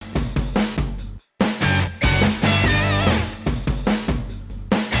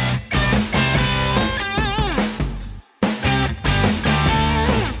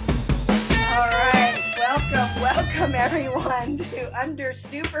Under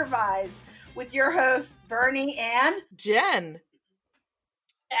Supervised with your hosts, Bernie and Jen.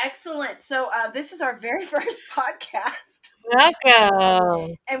 Excellent. So this is our very first podcast.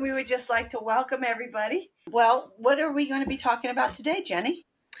 Welcome. And we would just like to welcome everybody. Well, what are we going to be talking about today, Jenny?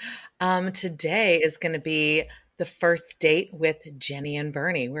 Today is going to be the first date with Jenny and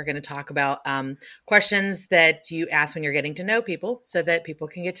Bernie. We're going to talk about questions that you ask when you're getting to know people so that people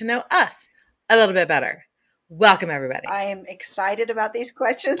can get to know us a little bit better. Welcome, everybody. I am excited about these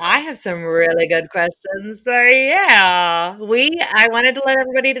questions. I have some really good questions. So yeah, I wanted to let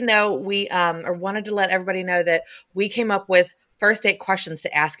everybody know that we came up with first date questions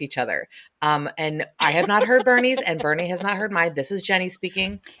to ask each other. And I have not heard Bernie's and Bernie has not heard mine. This is Jenny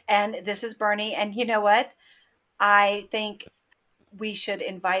speaking. And this is Bernie. And you know what? I think we should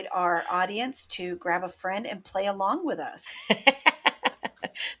invite our audience to grab a friend and play along with us.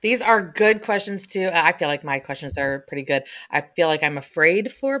 These are good questions too. I feel like my questions are pretty good. I feel like I'm afraid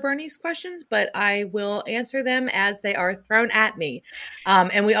for Bernie's questions, but I will answer them as they are thrown at me.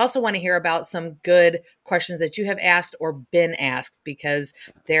 And we also want to hear about some good questions that you have asked or been asked, because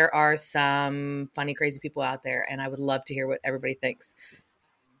there are some funny, crazy people out there, and I would love to hear what everybody thinks.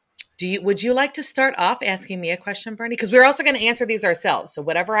 Would you like to start off asking me a question, Bernie? Because we're also going to answer these ourselves. So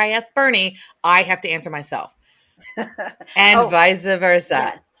whatever I ask Bernie, I have to answer myself. And vice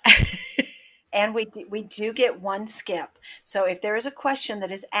versa. Yes. And we do get one skip. So if there is a question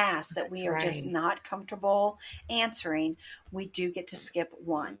that is asked that we are just not comfortable answering, we do get to skip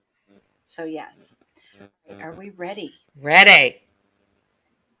one. So yes. Are we ready? Ready.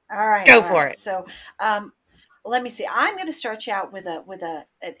 All right. Go for it. So let me see. I'm going to start you out with a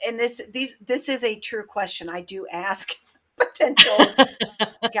and this is a true question. I do ask potential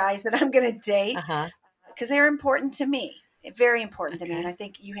guys that I'm going to date. Because they're important to me, very important to me. And I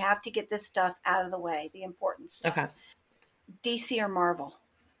think you have to get this stuff out of the way, the important stuff. Okay. DC or Marvel?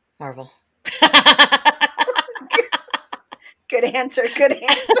 Marvel. Good answer. Good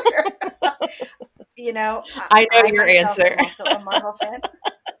answer. You know, I know your answer. I'm also a Marvel fan.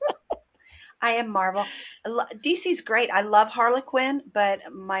 I am Marvel. DC's great. I love Harley Quinn, but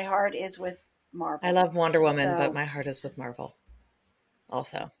my heart is with Marvel. I love Wonder Woman, but my heart is with Marvel.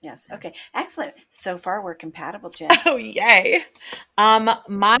 Also. Yes. Okay. Excellent. So far, we're compatible, Jen. Oh, yay.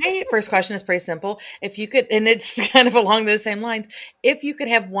 My first question is pretty simple. If you could, and it's kind of along those same lines, if you could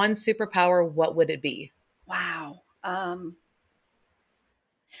have one superpower, what would it be? Wow.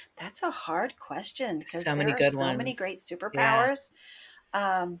 That's a hard question because so many great superpowers.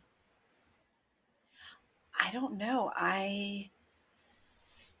 Yeah. I don't know.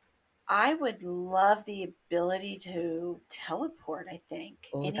 I would love the ability to teleport, I think.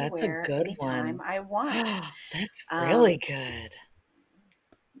 Anywhere, that's a good anytime one. I want. That's really good.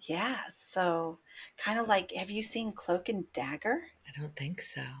 Yeah. So kind of like, have you seen Cloak and Dagger? I don't think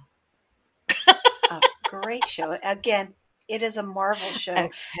so. A great show. Again, it is a Marvel show.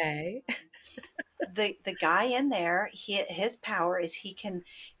 Okay. The guy in there, his power is he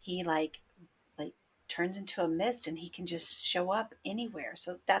turns into a mist and he can just show up anywhere.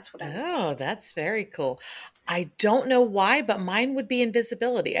 So that's what I would want. That's very cool. I don't know why, but mine would be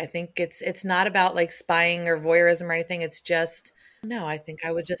invisibility. I think it's not about like spying or voyeurism or anything. It's just, no, I think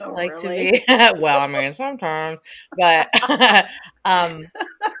I would just to be, well, I mean, sometimes, but I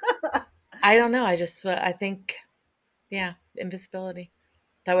don't know. I think, yeah, invisibility.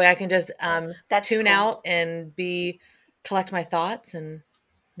 That way I can just tune out and collect my thoughts and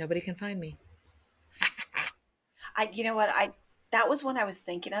nobody can find me. You know what? That was one I was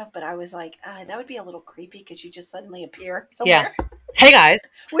thinking of, but I was like, that would be a little creepy because you just suddenly appear somewhere. Yeah. Hey guys.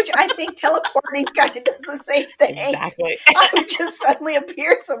 Which I think teleporting kind of does the same thing. Exactly. I would just suddenly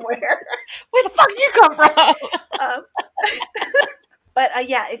appear somewhere. Where the fuck did you come from? But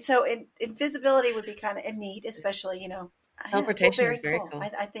yeah, so invisibility would be kind of neat, especially, teleportation is very cool.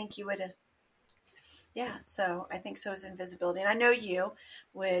 I think you would. Yeah, so I think so is invisibility, and I know you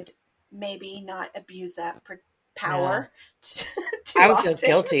would maybe not abuse that power. Too I would often. feel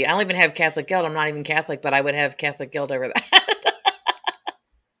guilty. I don't even have Catholic guilt. I'm not even Catholic, but I would have Catholic guilt over that.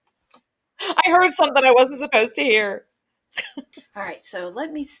 I heard something I wasn't supposed to hear. All right, so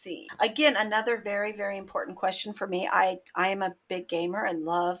let me see. Again, another very, very important question for me. I am a big gamer. I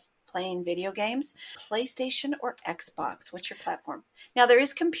love playing video games. PlayStation or Xbox? What's your platform? Now, there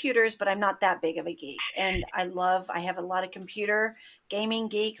is computers, but I'm not that big of a geek. And I have a lot of computer gaming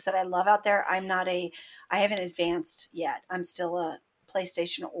geeks that I love out there. I haven't advanced yet. I'm still a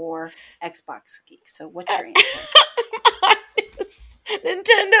PlayStation or Xbox geek. So what's your answer?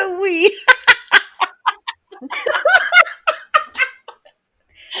 Nintendo Wii.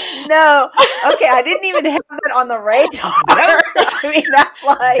 No. Okay, I didn't even have that on the radar. Nope. I mean, that's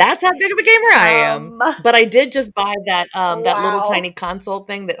like That's how big of a gamer I am. But I did just buy that that little wow. tiny console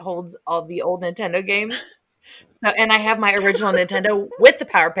thing that holds all the old Nintendo games. So, and I have my original Nintendo with the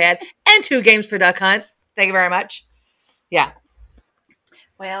power pad and 2 games for Duck Hunt. Thank you very much. Yeah.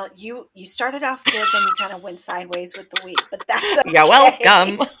 Well, you started off good, then you kind of went sideways with the Wii, but that's okay. You're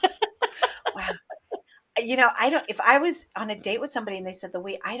welcome. Wow. You know, I don't. If I was on a date with somebody and they said the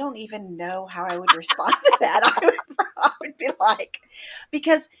Wii, I don't even know how I would respond to that. I would be like,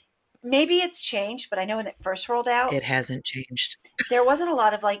 because maybe it's changed, but I know when it first rolled out, It hasn't changed. there wasn't a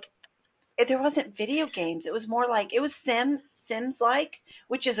lot of like, there wasn't video games. It was more like it was Sims like,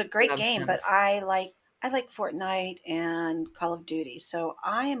 which is a great Love game, but Sims. I like Fortnite and Call of Duty. So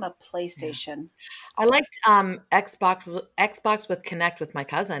I am a PlayStation. I liked Xbox with Connect with my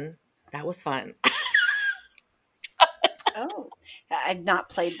cousin. That was fun. Oh, I've not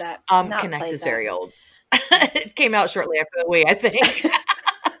played that. Not Connect played is that. very old. It came out shortly after the Wii, I think.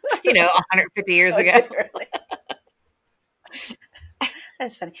 150 years ago. Literally.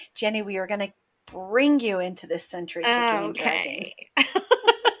 That's funny. Jenny, we are going to bring you into this century. Kicking and dragging. Okay.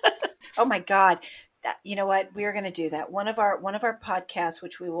 Oh my God. You know what? We are going to do that. One of our podcasts,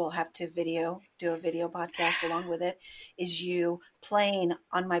 which we will have to do a video podcast along with it, is you playing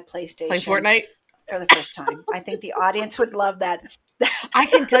on my PlayStation. Playing Fortnite? For the first time. I think the audience would love that. I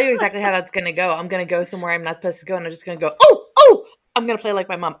can tell you exactly how that's going to go. I'm going to go somewhere I'm not supposed to go, and I'm just going to go, oh, I'm going to play like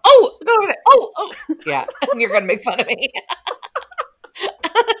my mom. Oh, go over there. Oh. Yeah, and you're going to make fun of me.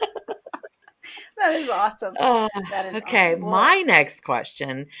 That is awesome. That is okay. awesome. Well, my next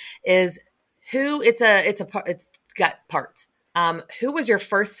question is it's got parts. Who was your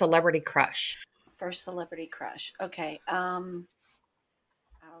first celebrity crush? first celebrity crush. Okay.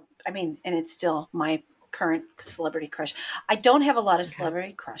 I mean, and it's still my current celebrity crush. I don't have a lot of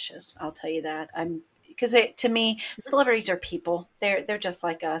celebrity crushes. I'll tell you that. Because to me, celebrities are people. They're just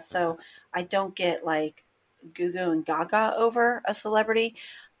like us. So I don't get like goo goo and gaga over a celebrity,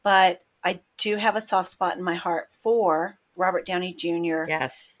 but I do have a soft spot in my heart for Robert Downey Jr.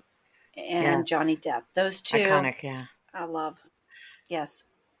 Yes. and Yes. Johnny Depp. Those two, Iconic, yeah. I love. Yes,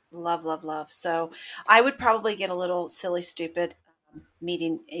 love, love, love. So I would probably get a little silly, stupid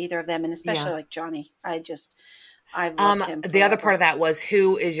meeting either of them, and especially Yeah. like Johnny. I've loved him. The other forever. part of that was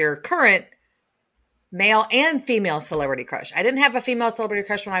who is your current male and female celebrity crush? I didn't have a female celebrity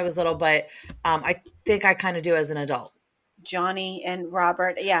crush when I was little, but I think I kind of do as an adult. Johnny and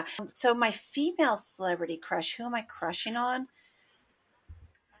Robert. Yeah. So my female celebrity crush, who am I crushing on?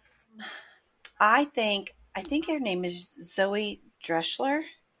 I think her name is Zoe Dreschler.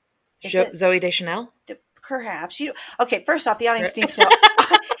 Is it? Zoe Deschanel? Perhaps. Okay, first off, the audience needs to know.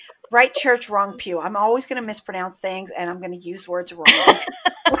 Right church, wrong pew. I'm always going to mispronounce things, and I'm going to use words wrong.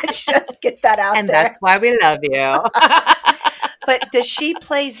 Let's just get that out And there. that's why we love you. But does she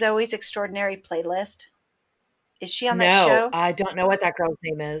play Zoe's Extraordinary Playlist? Is she on that show? I don't know what that girl's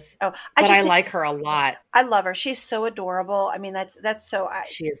name is. Oh, But I like her a lot. I love her. She's so adorable. I mean, that's so.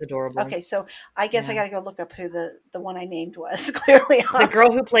 She is adorable. Okay, so I guess I Yeah. got to go look up who the one I named was. Clearly, The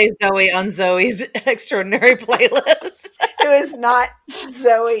girl who plays Zoe on Zoe's Extraordinary Playlist. it was not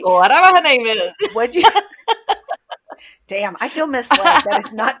Zoe. Whatever her name is. Would you? Damn, I feel misled. That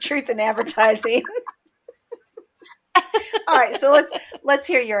is not truth in advertising. All right, so let's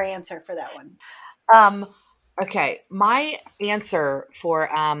hear your answer for that one. Okay, my answer for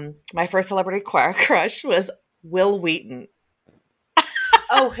my first celebrity crush was Will Wheaton.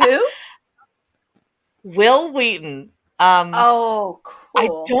 Oh, who? Will Wheaton. Oh, cool. I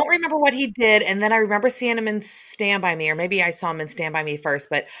don't remember what he did, and then I remember seeing him in Stand By Me, or maybe I saw him in Stand By Me first,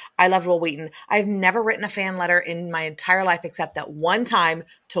 but I love Will Wheaton. I've never written a fan letter in my entire life except that one time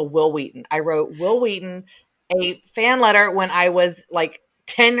to Will Wheaton. I wrote Will Wheaton a fan letter when I was like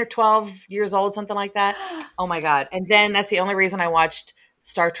 10 or 12 years old, something like that. Oh my God. And then that's the only reason I watched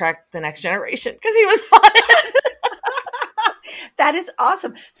Star Trek The Next Generation, because he was on it. That is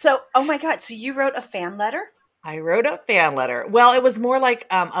awesome. So, oh my God, so you wrote a fan letter? I wrote a fan letter. Well, it was more like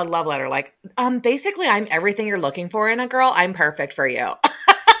a love letter. Like, basically, I'm everything you're looking for in a girl. I'm perfect for you.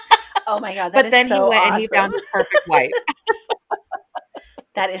 Oh my God, But then he went and he found his perfect wife.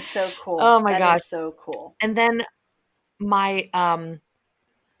 That is so cool. Oh my That gosh. is so cool. And then my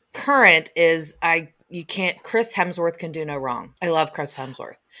current is Chris Hemsworth can do no wrong. I love Chris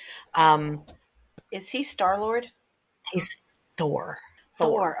Hemsworth. Is he Star-Lord? He's Thor.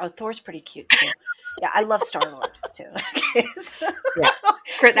 Thor. Oh, Thor's pretty cute too. Yeah, I love Star-Lord too. Okay, so, Yeah.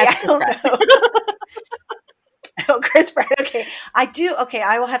 Chris, see, that's I don't Chris Pratt. know. Oh, Chris Pratt. Okay. Okay, I do. Okay,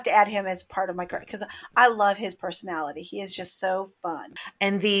 I will have to add him as part of my crush because I love his personality. He is just so fun.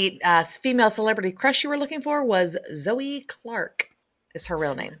 And the female celebrity crush you were looking for was Zoe Clark, is her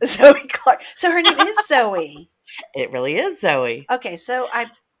real name. Zoe Clark. So her name is Zoe. It really is Zoe. Okay,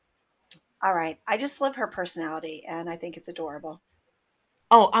 all right. I just love her personality, and I think it's adorable.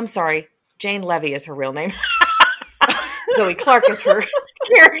 Oh, I'm sorry. Jane Levy is her real name. Zoe Clark is her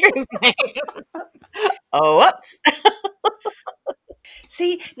character's name. Oh, whoops.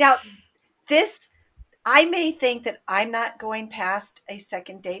 See, now this, I may think that I'm not going past a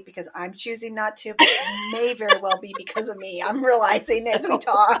second date because I'm choosing not to, but it may very well be because of me. I'm realizing as we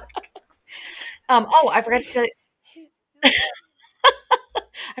talk. I forgot to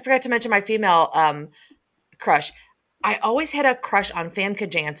I forgot to mention my female crush. I always had a crush on Famke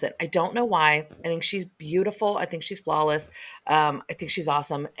Janssen. I don't know why. I think she's beautiful. I think she's flawless. I think she's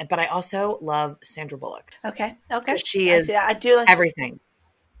awesome. But I also love Sandra Bullock. Okay. She is I do like everything.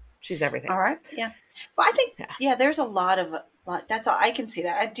 She's everything. All right. Yeah. Well, I think there's a lot. That's all I can see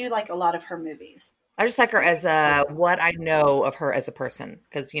that. I do like a lot of her movies. I just like her as what I know of her as a person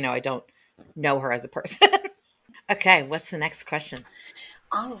because I don't know her as a person. Okay, what's the next question?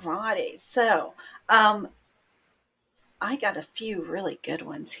 All righty. So, I got a few really good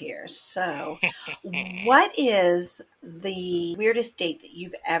ones here. So, what is the weirdest date that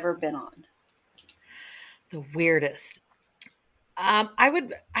you've ever been on? The weirdest. I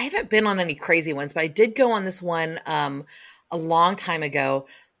haven't been on any crazy ones, but I did go on this one a long time ago,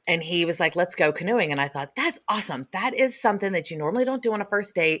 and he was like, "Let's go canoeing," and I thought, "That's awesome. That is something that you normally don't do on a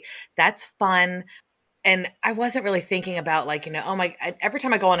first date. That's fun." And I wasn't really thinking about every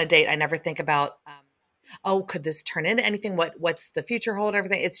time I go on a date, I never think about, could this turn into anything? What's the future hold?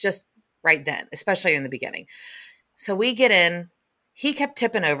 Everything. It's just right then, especially in the beginning. So we get in. He kept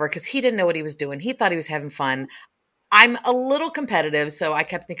tipping over because he didn't know what he was doing. He thought he was having fun. I'm a little competitive, so I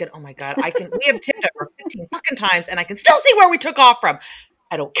kept thinking, oh my God, we have tipped over 15 fucking times and I can still see where we took off from.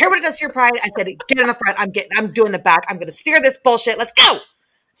 I don't care what it does to your pride. I said, get in the front. I'm doing the back. I'm going to steer this bullshit. Let's go.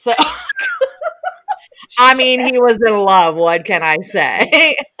 So, I mean, he was in love. What can I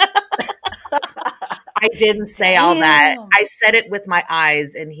say? I didn't say all that. I said it with my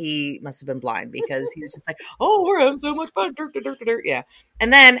eyes, and he must have been blind because he was just like, "Oh, we're having so much fun." Yeah.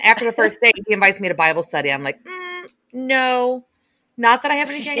 And then after the first date, he invites me to Bible study. I'm like, no, not that I have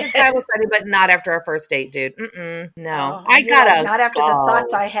anything with Bible study, but not after our first date, dude. No, I gotta not after the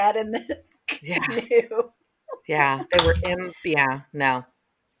thoughts I had in the canoe. Yeah, they were no,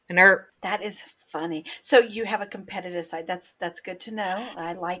 and that is funny. So you have a competitive side. That's good to know.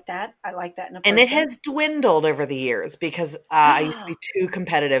 I like that. In a person. And it has dwindled over the years because I used to be too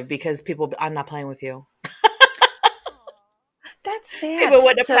competitive because I'm not playing with you. That's sad. People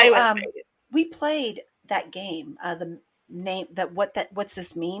wouldn't play with me. We played that game. The name what's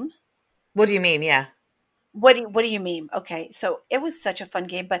this meme? What do you mean? Yeah. What do you mean? Okay, so it was such a fun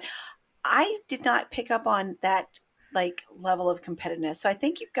game, but I did not pick up on that level of competitiveness. So I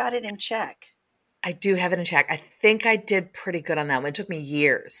think you've got it in check. I do have it in check. I think I did pretty good on that one. It took me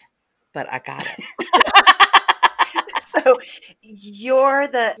years, but I got it. So you're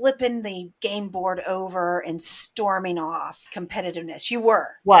the flipping the game board over and storming off competitiveness. You were.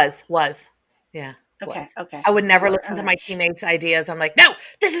 Was. Yeah. Okay. I would never listen to my teammates' ideas. I'm like, no,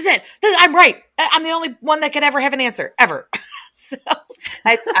 this is it. I'm right. I'm the only one that could ever have an answer, ever. So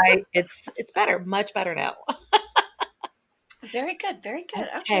it's better, much better now. Very good.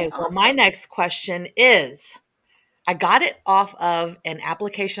 Okay, well, awesome. My next question is, I got it off of an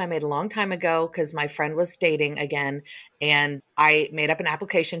application I made a long time ago because my friend was dating again, and I made up an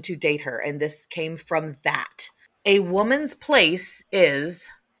application to date her, and this came from that. A woman's place is...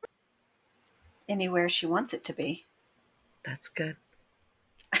 anywhere she wants it to be. That's good.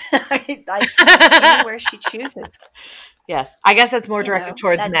 Anywhere she chooses. Yes, I guess that's more directed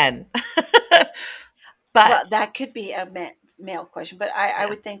towards men. But that could be a male question, but I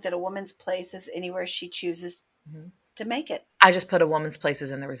would think that a woman's place is anywhere she chooses to make it. I just put a woman's place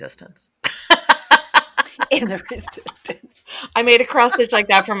is in the Resistance. In the Resistance. I made a cross stitch like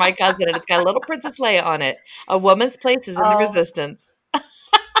that for my cousin, and it's got a little Princess Leia on it. A woman's place is in the Resistance.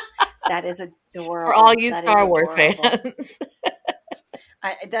 That is adorable. For all you Star Wars fans.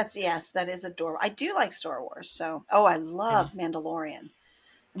 That is adorable. I do like Star Wars, so I love Mandalorian.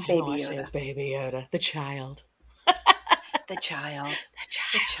 Baby Yoda. Baby Yoda. The child. The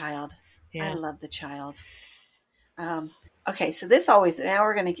child. Yeah. I love the child. Okay, so this always now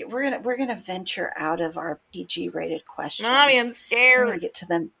we're gonna venture out of our PG rated questions. Mommy, I'm scared. We're gonna get to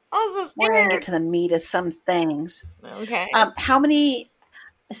them. I'm so scared. We're gonna get to the meat of some things. Okay. How many?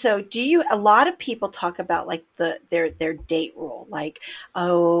 So a lot of people talk about like their date rule, like,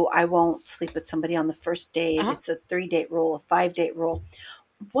 oh, I won't sleep with somebody on the first date. Uh-huh. It's a 3-date rule, a 5-date rule.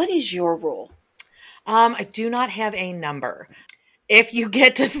 What is your rule? I do not have a number. If you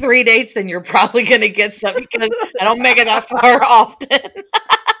get to 3 dates, then you're probably going to get some because I don't make it that far often.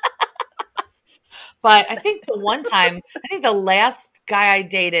 But I think the last guy I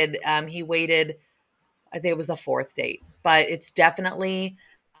dated, he waited, I think it was the fourth date, but it's definitely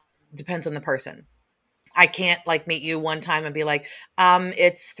depends on the person. I can't like meet you one time and be like,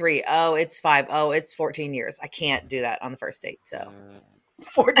 it's 3. Oh, it's 5. Oh, it's 14 years. I can't do that on the first date. So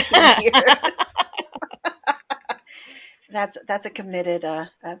 14 years. That's a committed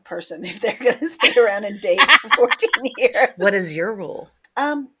person if they're going to stay around and date for 14 years. What is your rule?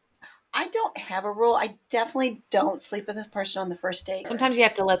 Um, I don't have a rule. I definitely don't sleep with a person on the first date. Sometimes you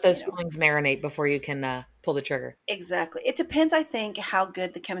have to let those You know, feelings marinate before you can pull the trigger. exactly. It depends, I think, how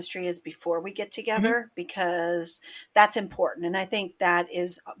good the chemistry is before we get Hmm. together, because that's important. And I think that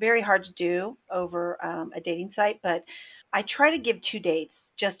is very hard to do over a dating site. But I try to give 2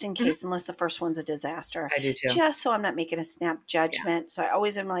 dates just in Hmm. case, unless the first one's a disaster, I do too. just so I'm not making a snap Yeah. judgment. So I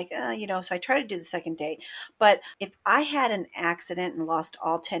always am like, so I try to do the second date. But if I had an accident and lost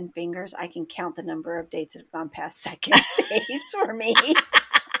all 10 fingers, I can count the number of dates that have gone past second dates for me.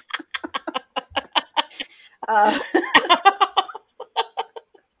 Uh,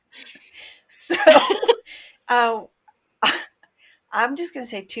 so uh, I'm just going to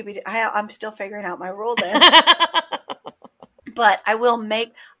say I'm still figuring out my rule then. But I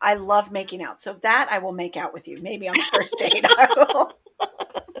love making out. So that I will make out with you. Maybe on the first date I will.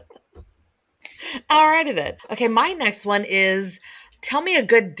 Alrighty then. Okay, my next one is tell me a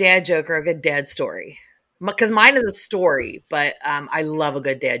good dad joke or a good dad story. Because mine is a story, but I love a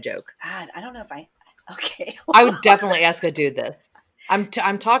good dad joke. God, I don't know if okay. I would definitely ask a dude this.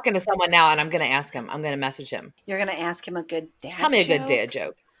 I'm talking to someone now, and I'm going to ask him. I'm going to message him. You're going to ask him a good dad Tell me a good dad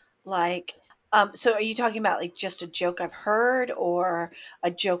joke? joke. Like, so are you talking about like just a joke I've heard, or a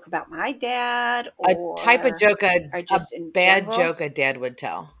joke about my dad, A type of joke, or a just in bad general? joke a dad would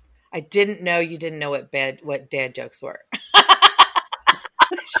tell. I didn't know you didn't know what dad jokes were.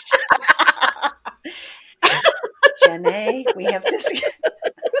 Janae, we have to.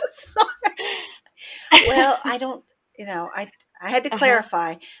 Sorry. Well, I don't, I had to Uh-huh.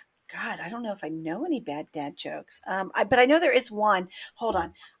 clarify. God, I don't know if I know any bad dad jokes. But I know there is one. Hold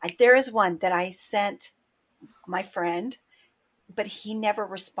on. There is one that I sent my friend, but he never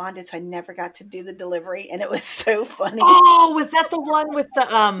responded, so I never got to do the delivery, and it was so funny. Oh, was that the one with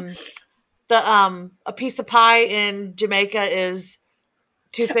the a piece of pie in Jamaica is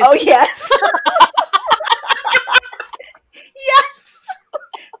Oh, 250? yes. Yes.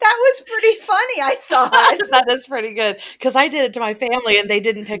 That was pretty funny, I thought. That is pretty good because I did it to my family and they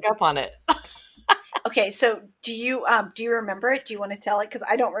didn't pick up on it. Okay, so do you remember it? Do you want to tell it? Because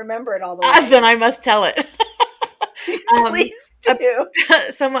I don't remember it all the way. Then I must tell it. Um, Please a, do.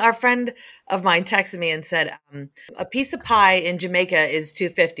 a friend of mine texted me and said, a piece of pie in Jamaica is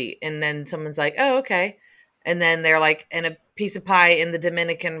 250. And then someone's like, oh, okay. And then they're like, and a piece of pie in the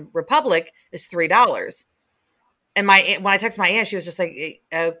Dominican Republic is $3. And when I texted my aunt, she was just like,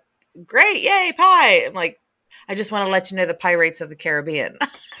 great, yay, pie. I'm like, I just want to let you know the pirates of the Caribbean.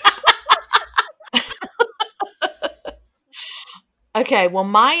 Okay, well,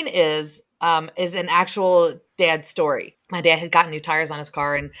 mine is an actual dad story. My dad had gotten new tires on his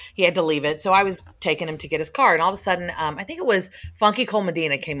car and he had to leave it, so I was taking him to get his car, and all of a sudden, I think it was Funky Cole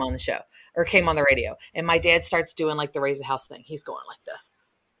Medina came on the show or came on the radio, and my dad starts doing like the raise the house thing. He's going like this.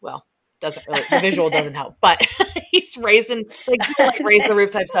 Well, doesn't really the visual doesn't help, but he's raising like raise the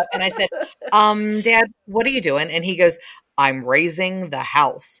roof type stuff. And I said, Dad, what are you doing? And he goes, I'm raising the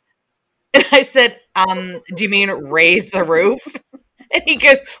house. And I said, do you mean raise the roof? And he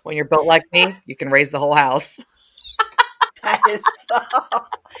goes, when you're built like me, you can raise the whole house. That is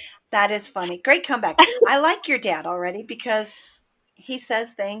that is funny. Great comeback. I like your dad already because he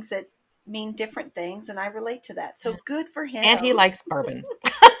says things that mean different things, and I relate to that. So good for And he him. likes bourbon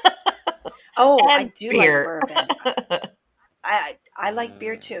Oh, I and do like beer. bourbon. I like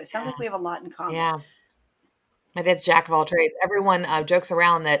beer too. It sounds Yeah. like we have a lot in common. Yeah. My dad's jack of all trades. Everyone jokes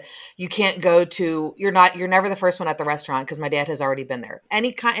around that you can't go to, you're never the first one at the restaurant because my dad has already been there.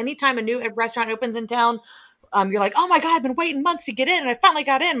 Anytime a new restaurant opens in town, you're like, oh my God, I've been waiting months to get in and I finally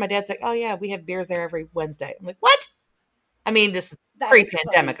got in. My dad's like, oh yeah, we have beers there every Wednesday. I'm like, what? I mean, this is That is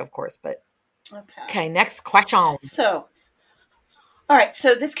pre-pandemic, funny. of course, but Okay. okay, next question. So, all right.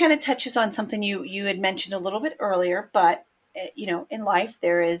 So this kind of touches on something you had mentioned a little bit earlier, but in life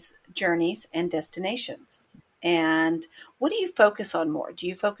there is journeys and destinations. And what do you focus on more? Do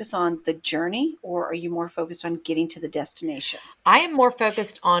you focus on the journey, or are you more focused on getting to the destination? I am more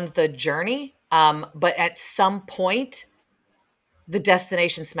focused on the journey, but at some point, the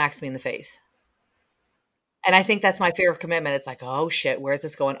destination smacks me in the face. And I think that's my fear of commitment. It's like, oh shit, where's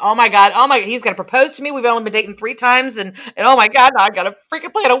this going? Oh my God. Oh my, he's going to propose to me. We've only been dating 3 times. And oh my God, now I got to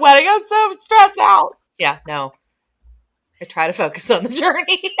freaking plan a wedding. I'm so stressed out. Yeah, no, I try to focus on the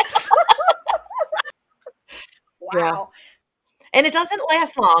journey. Yeah. Wow. And it doesn't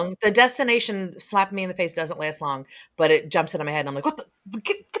last long. The destination slapping me in the face doesn't last long, but it jumps into my head. And I'm like, what the,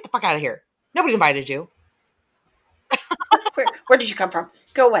 get the fuck out of here. Nobody invited you. Where did you come from?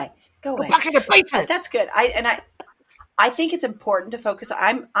 Go away. Go Go away. back to the basement. That's good. I think it's important to focus.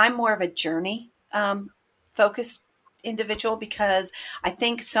 I'm more of a journey focused individual, because I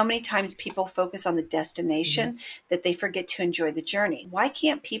think so many times people focus on the destination that they forget to enjoy the journey. Why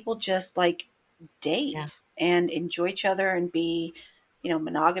can't people just like date Yeah. and enjoy each other and be,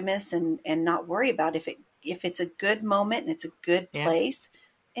 monogamous, and not worry about if it's a good moment and it's a good Yeah. place,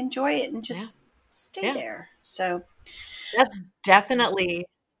 enjoy it and just stay Yeah. there. So That's definitely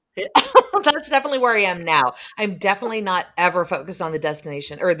that's definitely where I am now. I'm definitely not ever focused on the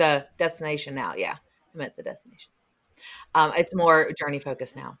destination or the destination now. Yeah. I meant the destination. It's more journey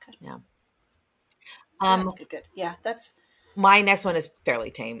focused now. Yeah. good. Yeah, that's My next one is fairly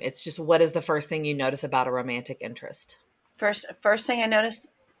tame. It's just, what is the first thing you notice about a romantic interest? first thing I noticed.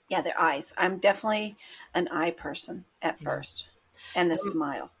 Yeah, their eyes. I'm definitely an eye person at first, and the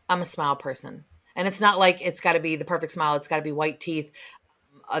smile. I'm a smile person. And it's not like it's got to be the perfect smile. It's got to be white teeth.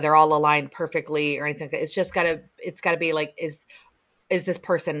 They're all aligned perfectly or anything like that. It's got to be like, is this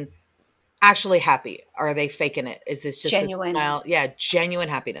person actually happy? Are they faking it? Is this just Genuine. a smile? Yeah, genuine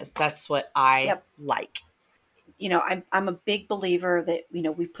happiness. That's what I Yep. like. I'm a big believer that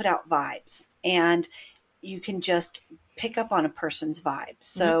we put out vibes, and you can just pick up on a person's vibe.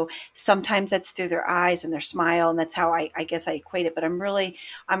 So sometimes that's through their eyes and their smile, and that's how I guess I equate it. But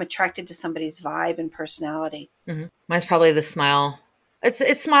I'm attracted to somebody's vibe and personality. Mine's probably the smile. It's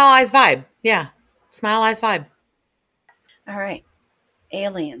smile eyes vibe. Yeah, smile eyes vibe. All right,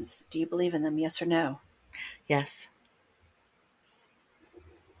 aliens. Do you believe in them? Yes or no? Yes.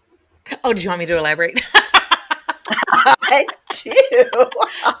 Oh, did you want me to elaborate? I do.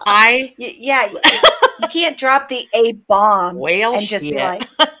 Yeah, you can't drop the A bomb Whale and just be shit. like,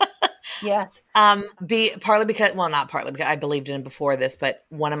 yes. Partly because, well, not partly because I believed in him before this, but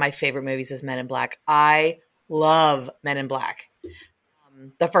one of my favorite movies is Men in Black. I love Men in Black.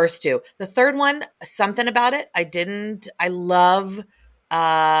 The first two. The third one, something about it. I love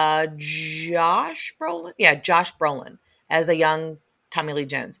Josh Brolin. Yeah, Josh Brolin as a young Tommy Lee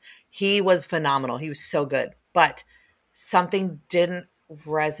Jones. He was phenomenal. He was so good. But something didn't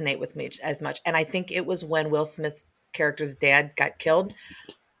resonate with me as much. And I think it was when Will Smith's character's dad got killed.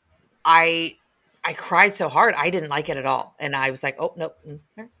 I cried so hard. I didn't like it at all. And I was like, oh, nope,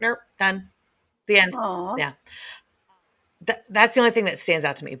 nope, done. The end. Aw. Yeah. That's the only thing that stands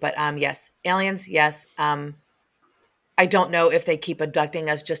out to me. But yes, aliens, yes. I don't know if they keep abducting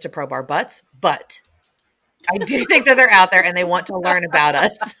us just to probe our butts, but I do think that they're out there and they want to learn about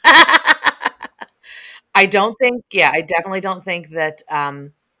us. I definitely don't think that,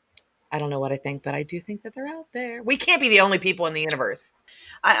 I don't know what I think, but I do think that they're out there. We can't be the only people in the universe.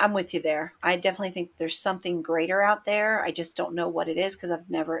 I'm with you there. I definitely think there's something greater out there. I just don't know what it is because I've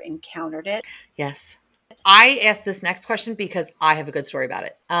never encountered it. Yes. I asked this next question because I have a good story about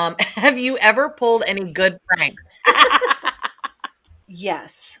it. Have you ever pulled any good pranks?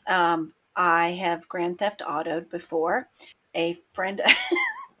 Yes. I have Grand Theft Auto'd before. A friend,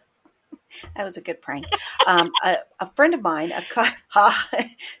 that was a good prank. A friend of mine,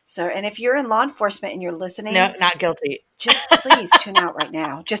 so, and if you're in law enforcement and you're listening, No, not guilty. just please tune out right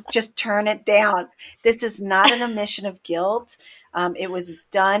now. Just turn it down. This is not an admission of guilt. It was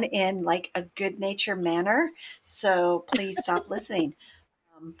done in like a good nature manner. So please stop listening.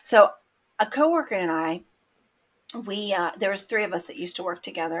 So a coworker and I, there was 3 of us that used to work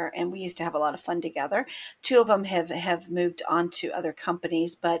together, and we used to have a lot of fun together. 2 of them have moved on to other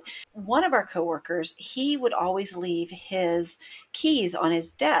companies, but one of our coworkers, he would always leave his keys on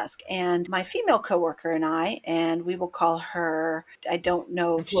his desk. And my female coworker and I, and we will call her, I don't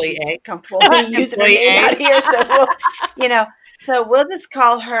know if Employee she's A. comfortable using her Employee name A. out here, so we'll just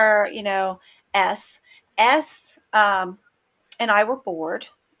call her, S. And I were bored.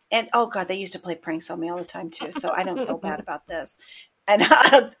 And oh God, they used to play pranks on me all the time too. So I don't feel bad about this. And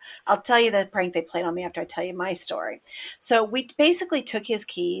I'll tell you the prank they played on me after I tell you my story. So we basically took his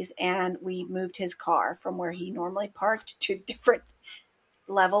keys and we moved his car from where he normally parked to a different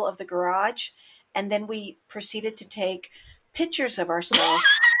level of the garage. And then we proceeded to take pictures of ourselves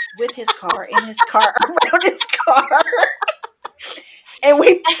with his car, in his car, around his car. And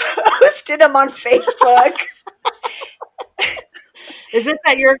we posted them on Facebook. Is it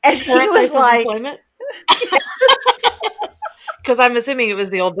that your And current he place was of like, employment? Because I'm assuming it was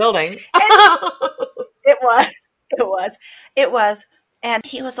the old building. it was. And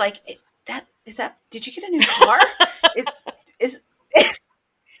he was like, did you get a new car?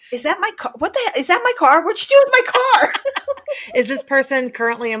 Is that my car? What the hell? Is that my car? What'd you do with my car? Is this person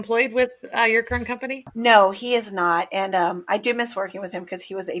currently employed with your current company? No, he is not. And I do miss working with him because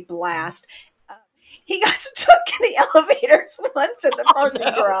he was a blast. He got stuck in the elevators once at the parking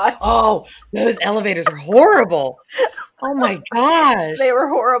garage. Oh, those elevators are horrible. Oh my gosh. They were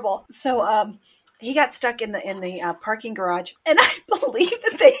horrible. So he got stuck in the parking garage, and I believe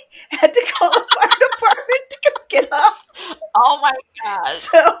that they had to call the fire department to come get him. Oh my gosh.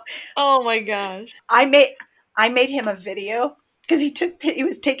 So, oh my gosh. I made him a video because he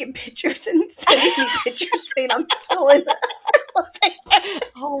was taking pictures and sending me pictures saying I'm still in the elevator.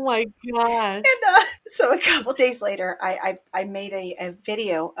 Oh my gosh. And so a couple days later, I made a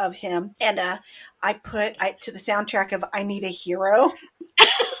video of him, and I put to the soundtrack of "I Need a Hero."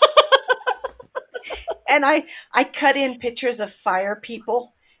 And I cut in pictures of fire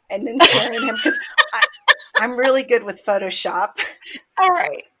people and then carrying him because I'm really good with Photoshop. All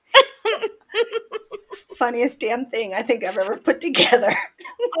right. Funniest damn thing I think I've ever put together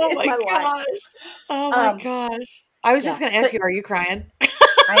Oh in my my gosh. life. Oh my gosh. I was just going to ask you, are you crying?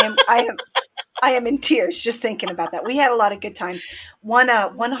 I am in tears just thinking about that. We had a lot of good times. One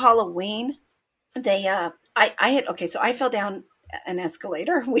Halloween, so I fell down an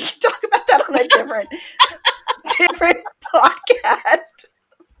escalator. We can talk about that on a different podcast.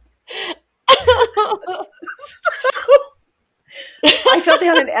 So I fell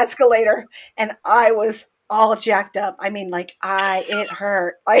down an escalator and I was all jacked up. I mean, it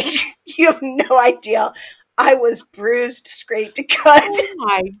hurt. Like, you have no idea. I was bruised, scraped, cut. Oh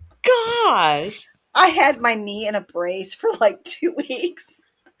my gosh. I had my knee in a brace for like 2 weeks.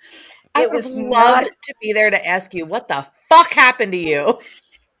 I would love to be there to ask you, what the fuck happened to you?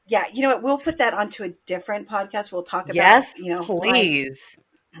 Yeah, you know what? We'll put that onto a different podcast. We'll talk about, yes, please.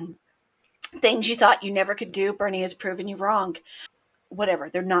 Things you thought you never could do. Bernie has proven you wrong. Whatever.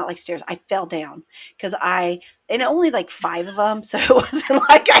 They're not like stairs. I fell down because and only like 5 of them. So it wasn't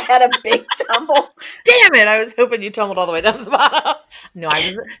like I had a big tumble. Damn it. I was hoping you tumbled all the way down to the bottom. No,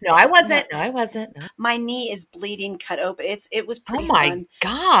 I wasn't. No. My knee is bleeding, cut open. It was pretty fun. Oh my fun.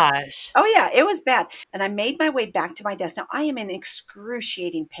 gosh. Oh yeah, it was bad. And I made my way back to my desk. Now I am in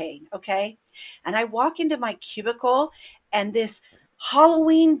excruciating pain. Okay. And I walk into my cubicle and this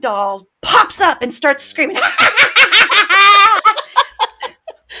Halloween doll pops up and starts screaming.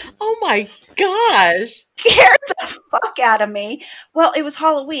 Oh my gosh. Scared the fuck out of me. Well, it was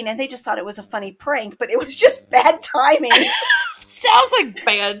Halloween and they just thought it was a funny prank, but it was just bad timing. Sounds like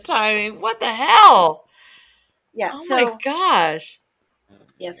bad timing. What the hell? Yeah. Oh my gosh.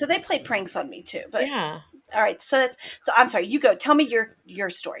 Yeah. So they played pranks on me too. But yeah. All right. So I'm sorry. You go. Tell me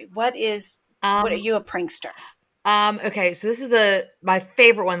your story. What are you a prankster? Okay, so this is my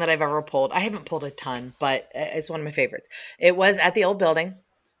favorite one that I've ever pulled. I haven't pulled a ton, but it's one of my favorites. It was at the old building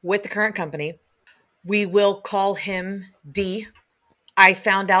with the current company. We will call him D. I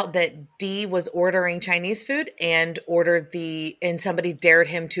found out that D was ordering Chinese food and somebody dared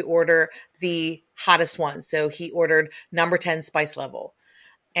him to order the hottest one. So he ordered number 10 spice level.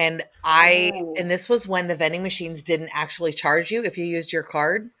 And this was when the vending machines didn't actually charge you if you used your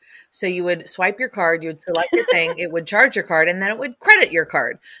card. So you would swipe your card, you would select your thing, it would charge your card, and then it would credit your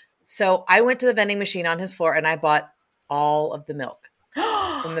card. So I went to the vending machine on his floor and I bought all of the milk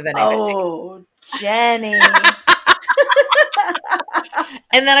from the vending machine. Oh, Jenny.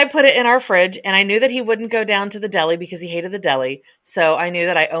 And then I put it in our fridge, and I knew that he wouldn't go down to the deli because he hated the deli. So I knew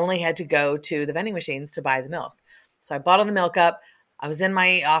that I only had to go to the vending machines to buy the milk. So I bought all the milk up. I was in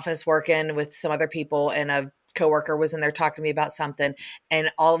my office working with some other people, and a coworker was in there talking to me about something,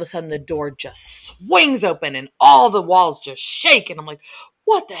 and all of a sudden the door just swings open and all the walls just shake, and I'm like,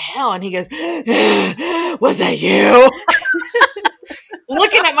 what the hell? And he goes, was that you?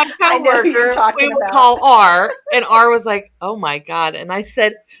 Looking at my coworker, we would call R, and R was like, oh my God. And I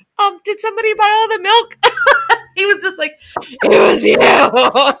said, did somebody buy all the milk? He was just like, it was you.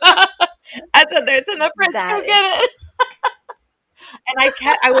 I said, there's enough fridge, go get it. And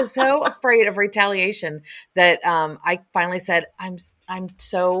I was so afraid of retaliation that I finally said, I'm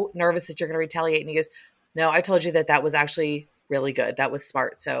so nervous that you're going to retaliate. And he goes, no, I told you that was actually really good. That was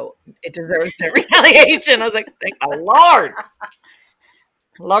smart. So it deserves no retaliation. I was like, thank the Lord.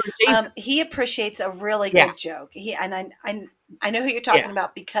 Lord Jesus. He appreciates a really Yeah. good joke. I know who you're Yeah. talking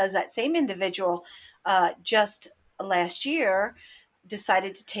about because that same individual just last year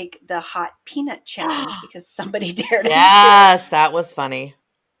decided to take the hot peanut challenge because somebody dared him to it. Yes, that was funny.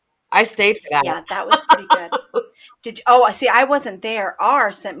 I stayed for that. Yeah, that was pretty good. Oh, I see. I wasn't there.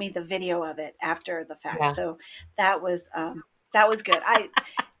 R sent me the video of it after the fact, Yeah. so that was good.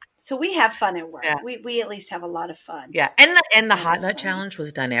 So we have fun at work. Yeah. We at least have a lot of fun. Yeah. And the That hot is nut fun. challenge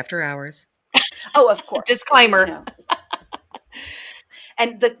was done after hours. Oh, of course. Disclaimer. You know,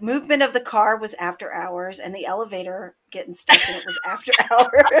 and the movement of the car was after hours, and the elevator getting stuck in it was after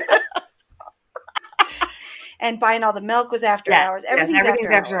hours. And buying all the milk was after hours. Everything's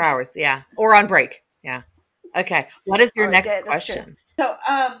after hours. Yeah. Or on break. Yeah. Okay. What is your Oh, next that's true. question?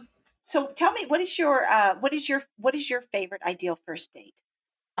 So tell me, what is your favorite ideal first date?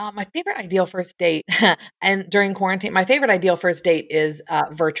 My favorite ideal first date, and during quarantine, my favorite ideal first date is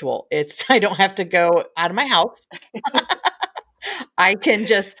virtual. It's I don't have to go out of my house. I can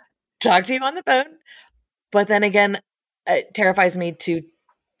just talk to you on the phone. But then again, it terrifies me to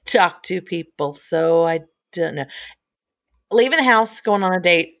talk to people, so I don't know. Leaving the house, going on a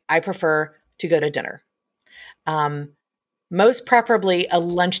date, I prefer to go to dinner. Most preferably a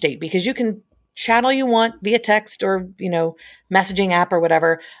lunch date because you can chat all you want via text or messaging app or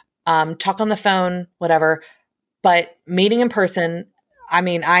whatever, talk on the phone, whatever. But meeting in person, I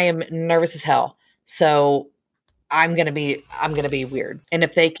mean, I am nervous as hell, so I'm gonna be weird. And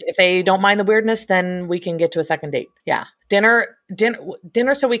if they don't mind the weirdness, then we can get to a second date. Yeah, dinner,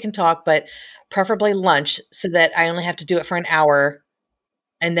 so we can talk, but preferably lunch so that I only have to do it for an hour,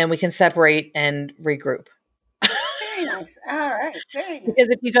 and then we can separate and regroup. Very nice. All right. Very nice. Because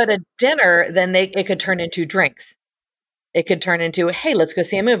if you go to dinner, then it could turn into drinks. It could turn into, hey, let's go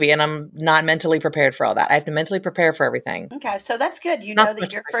see a movie. And I'm not mentally prepared for all that. I have to mentally prepare for everything. Okay. So that's good. You Not know so that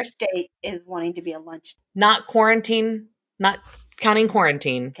much your pressure. first date is wanting to be a lunch. Not quarantine, not counting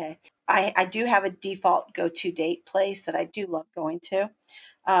quarantine. Okay. I do have a default go-to date place that I do love going to.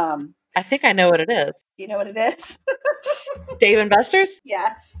 I think I know what it is. Do you know what it is? Dave and Buster's?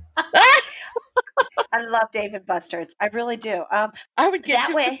 Yes. I love Dave and Buster's. I really do. I would get that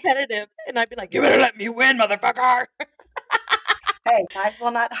too way- competitive and I'd be like, you better let me win, motherfucker. Hey, might as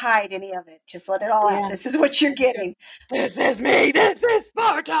well not hide any of it. Just let it all Yeah. out. This is what you're getting. This is me. This is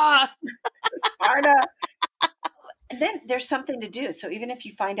Sparta. Sparta. And then there's something to do. So even if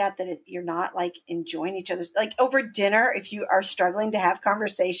you find out that you're not like enjoying each other's, like over dinner, if you are struggling to have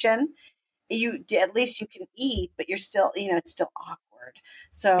conversation, at least you can eat, but you're still, it's still awkward.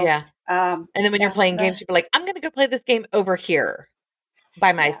 So Yeah. And then when you're playing games, you'd be like, I'm going to go play this game over here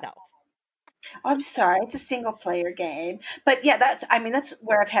by myself. Oh, I'm sorry, it's a single player game. But yeah, that's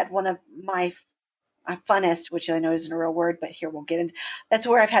where I've had one of my funnest, which I know isn't a real word, but here we'll get into. That's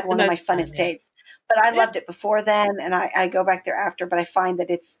where I've had one of my funnest dates. But I loved it before then, and I go back there after. But I find that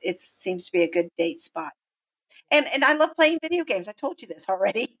it seems to be a good date spot. And I love playing video games. I told you this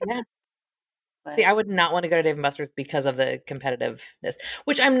already. Yeah. See, I would not want to go to Dave & Buster's because of the competitiveness,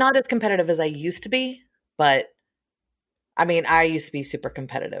 which I'm not as competitive as I used to be. But I mean, I used to be super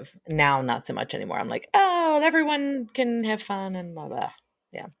competitive. Now, not so much anymore. I'm like, oh, everyone can have fun and blah, blah.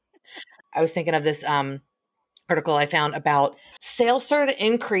 Yeah. I was thinking of this article I found about sales started to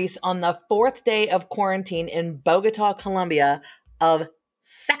increase on the 4th day of quarantine in Bogota, Colombia, of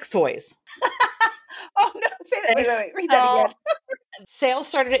sex toys. Oh, no. Say that. Wait. Read that again. Sales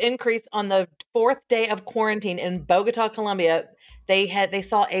started to increase on the 4th day of quarantine in Bogota, Colombia. They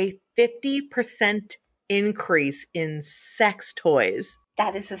saw a 50% increase in sex toys.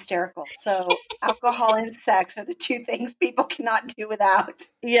 That is hysterical. So alcohol and sex are the two things people cannot do without.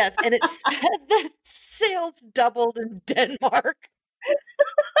 Yes, and it said that sales doubled in Denmark.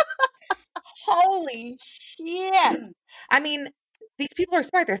 Holy shit. I mean, these people are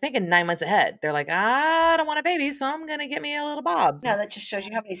smart. They're thinking 9 months ahead. They're like, I don't want a baby, so I'm going to get me a little Bob. No, that just shows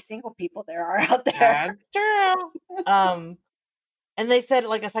you how many single people there are out there. That's true. And they said,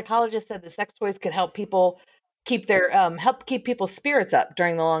 like a psychologist said, the sex toys could help people keep people's spirits up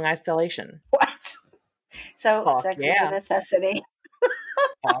during the long isolation. What? So sex is a necessity.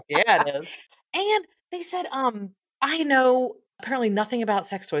 Fuck yeah, it is. And they said, I know apparently nothing about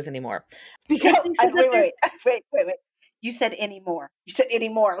sex toys anymore. Because wait. You said anymore. You said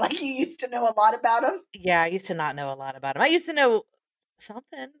anymore. Like you used to know a lot about them? Yeah, I used to not know a lot about them. I used to know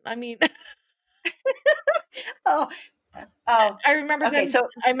something. I mean... Oh. I remember I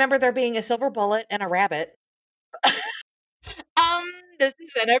remember there being a silver bullet and a rabbit. This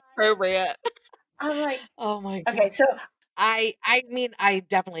is inappropriate. I'm like, oh my god. Okay, so I mean, I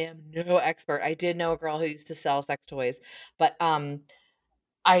definitely am no expert. I did know a girl who used to sell sex toys, but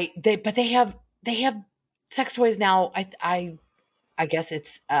They have sex toys now. I guess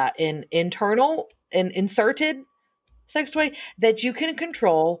it's an internal and inserted sex toy that you can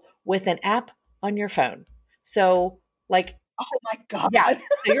control with an app on your phone. So like, Oh my God. yeah,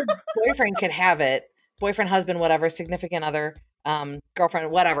 so your boyfriend can have it, boyfriend, husband, whatever, significant other, girlfriend,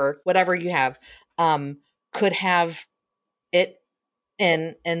 whatever you have, could have it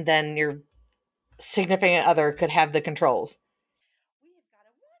in, and then your significant other could have the controls. We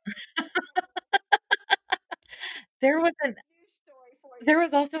have got a There was an news story for you. There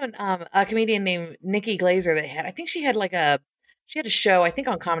was also a comedian named Nikki Glazer that I think she had a show, I think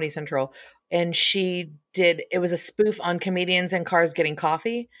on Comedy Central, and it was a spoof on comedians in cars getting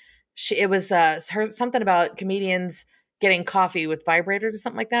coffee. It was something about comedians getting coffee with vibrators or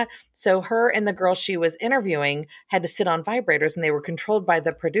something like that. So her and the girl she was interviewing had to sit on vibrators, and they were controlled by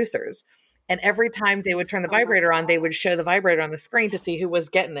the producers. And every time they would turn the Oh my vibrator on, they God. would show the vibrator on the screen to see who was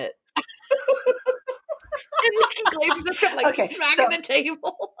getting it. And Nikki Glazer just kept like Okay, smacking so the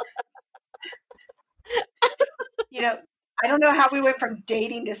table. you know, I don't know how we went from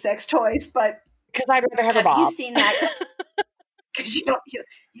dating to sex toys, but Because I'd rather have a have you bob. seen that? Because you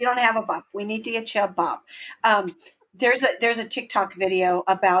don't have a bop. We need to get you a bop. There's a TikTok video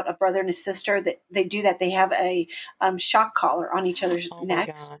about a brother and a sister that they do that. They have a shock collar on each other's Oh my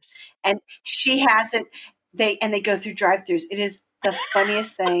necks, gosh. and she has it. They go through drive-throughs. It is the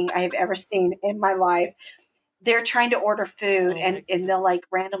funniest thing I have ever seen in my life. They're trying to order food, Oh my and God. they'll like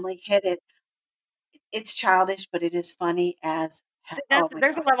randomly hit it. It's childish, but it is funny as hell. See, Oh my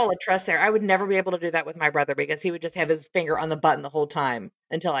there's a God. level of trust there. I would never be able to do that with my brother because he would just have his finger on the button the whole time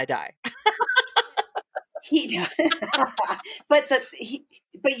until I die. He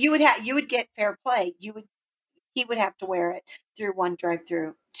but you would get fair play. He would have to wear it through one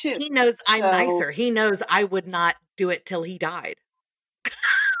drive-through too. He knows I'm So nicer. He knows I would not do it till he died.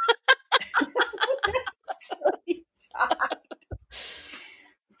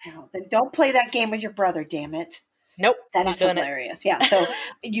 well, then don't play that game with your brother, damn it. Nope, That not is doing it. hilarious. Yeah, so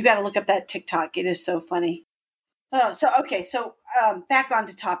you got to look up that TikTok. It is so funny. Oh, so okay, so back on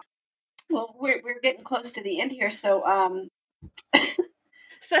to topic. Well, we're getting close to the end here, so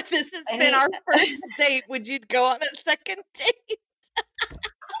So this has been our first date. Would you go on a second date?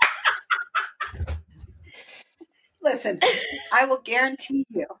 listen, I will guarantee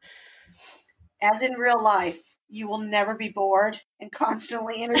you, as in real life, you will never be bored and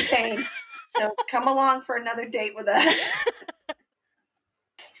constantly entertained. So come along for another date with us.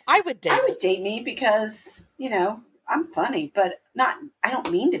 I would date. I would date me because, I'm funny, but I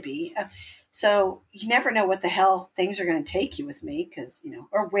don't mean to be. So you never know what the hell things are going to take you with me because,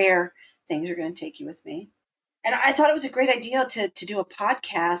 or where things are going to take you with me. And I thought it was a great idea to do a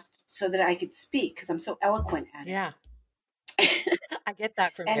podcast so that I could speak because I'm so eloquent at it. Yeah. I get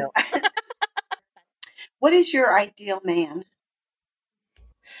that from you. What is your ideal man?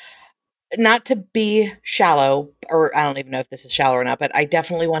 Not to be shallow, or I don't even know if this is shallow or not, but I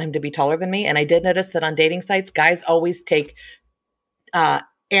definitely want him to be taller than me. And I did notice that on dating sites, guys always take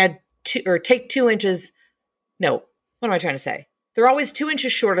take 2 inches. No, what am I trying to say? They're always 2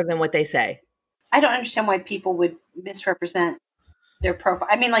 inches shorter than what they say. I don't understand why people would misrepresent their profile.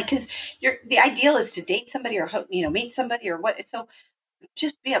 I mean, like, because the ideal is to date somebody or meet somebody or what. So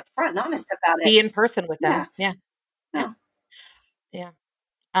just be upfront and honest about it. Be in person with them. Yeah. No. Yeah.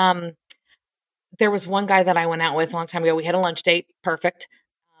 There was one guy that I went out with a long time ago. We had a lunch date. Perfect.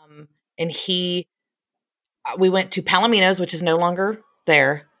 And we went to Palomino's, which is no longer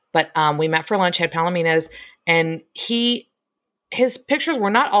there, but we met for lunch, had Palomino's, and his pictures were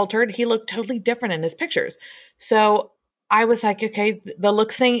not altered. He looked totally different in his pictures. So I was like, okay, the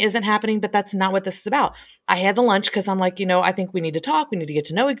looks thing isn't happening, but that's not what this is about. I had the lunch because I'm like, I think we need to talk. We need to get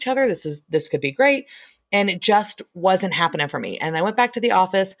to know each other. This could be great. And it just wasn't happening for me. And I went back to the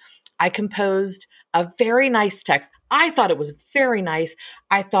office. I composed a very nice text. I thought it was very nice.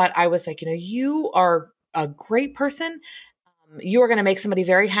 I was like, you are a great person. You are going to make somebody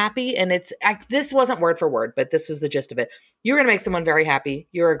very happy. And this wasn't word for word, but this was the gist of it. You're going to make someone very happy.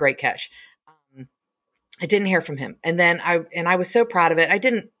 You're a great catch. I didn't hear from him. And then I was so proud of it. I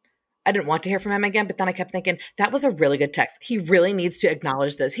didn't want to hear from him again, but then I kept thinking that was a really good text. He really needs to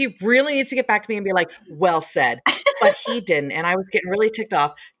acknowledge this. He really needs to get back to me and be like, well said, but he didn't. And I was getting really ticked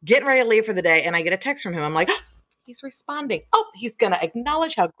off, getting ready to leave for the day. And I get a text from him. I'm like, oh, he's responding. Oh, he's going to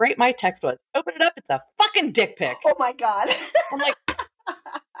acknowledge how great my text was. Open it up. It's a fucking dick pic. Oh my God. I'm like,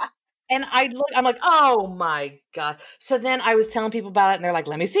 And I'm like, oh my God. So then I was telling people about it and they're like,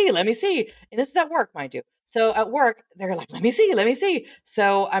 let me see, let me see. And this is at work, mind you. So at work, they're like, let me see, let me see.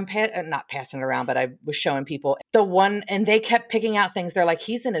 So I'm not passing it around, but I was showing people the one and they kept picking out things. They're like,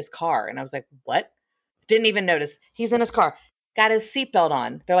 he's in his car. And I was like, what? Didn't even notice. He's in his car, got his seatbelt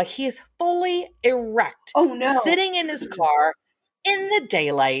on. They're like, he is fully erect, Oh no. sitting in his car in the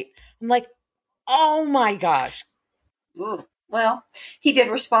daylight. I'm like, oh my gosh. Ooh. Well, he did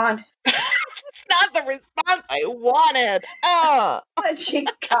respond. It's not the response I wanted. Oh, But she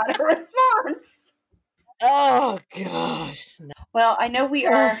got a response. oh gosh. No. Well, I know we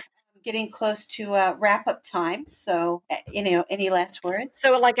are getting close to wrap up time. So, any last words?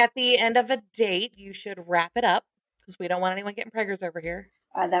 So, like at the end of a date, you should wrap it up because we don't want anyone getting preggers over here.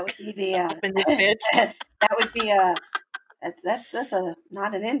 That would be the Open this bitch. that would be that's a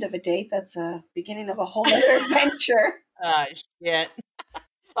not an end of a date. That's a beginning of a whole other adventure. Oh shit.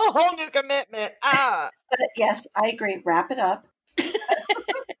 A whole new commitment. But yes, I agree. Wrap it up.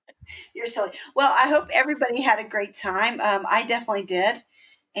 You're silly. Well, I hope everybody had a great time. I definitely did.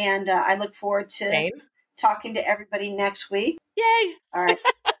 And I look forward to Same. talking to everybody next week. Yay. All right.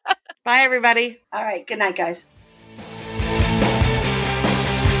 Bye, everybody. All right. Good night, guys.